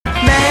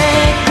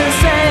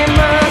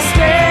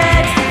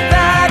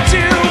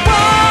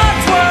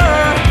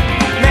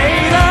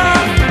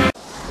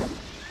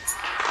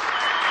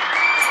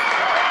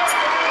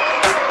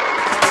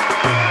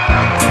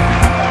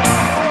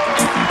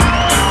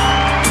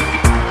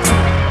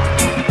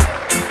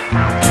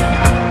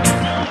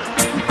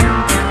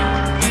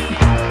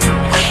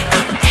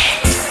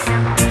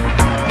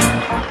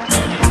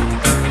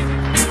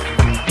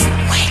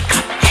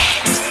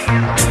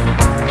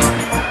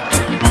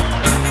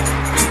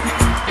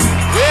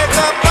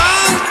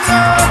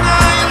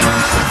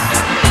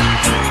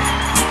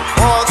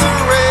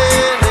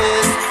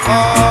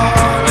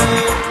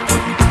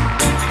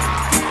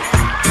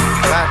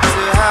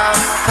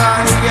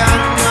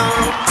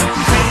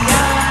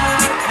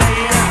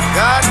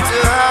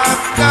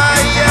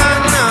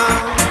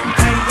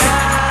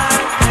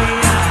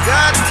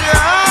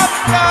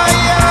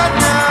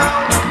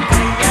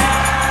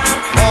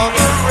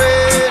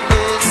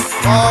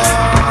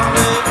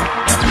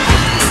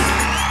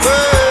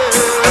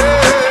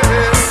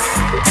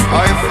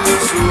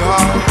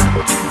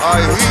I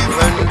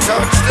even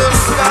touch the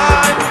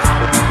sky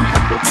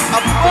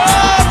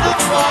above the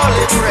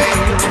falling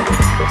rain.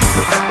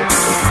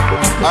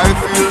 I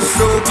feel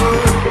so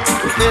good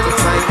in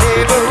my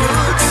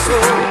neighborhood, so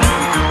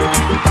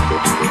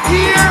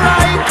here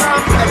I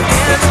come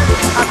again.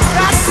 I've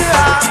got to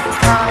have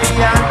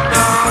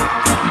Guyana.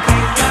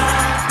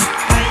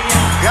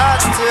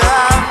 Got to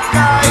have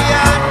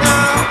Guyana.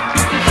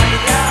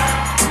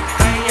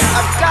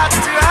 I've got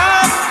to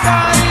have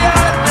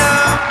Guyana.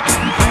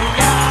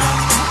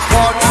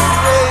 For the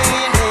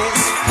rain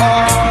is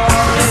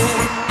falling.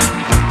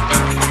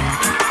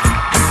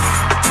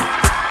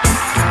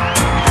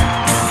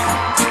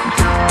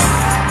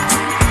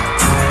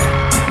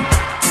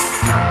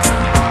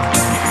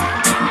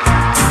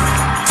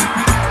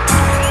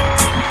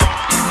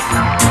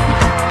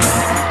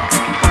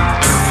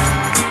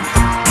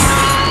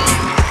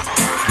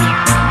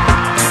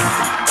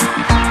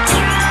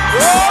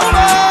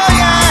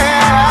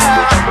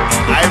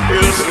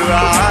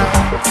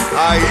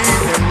 I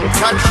even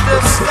touch the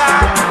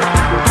sky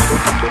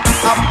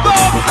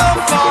above the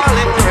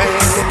falling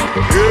rain.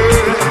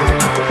 Yeah.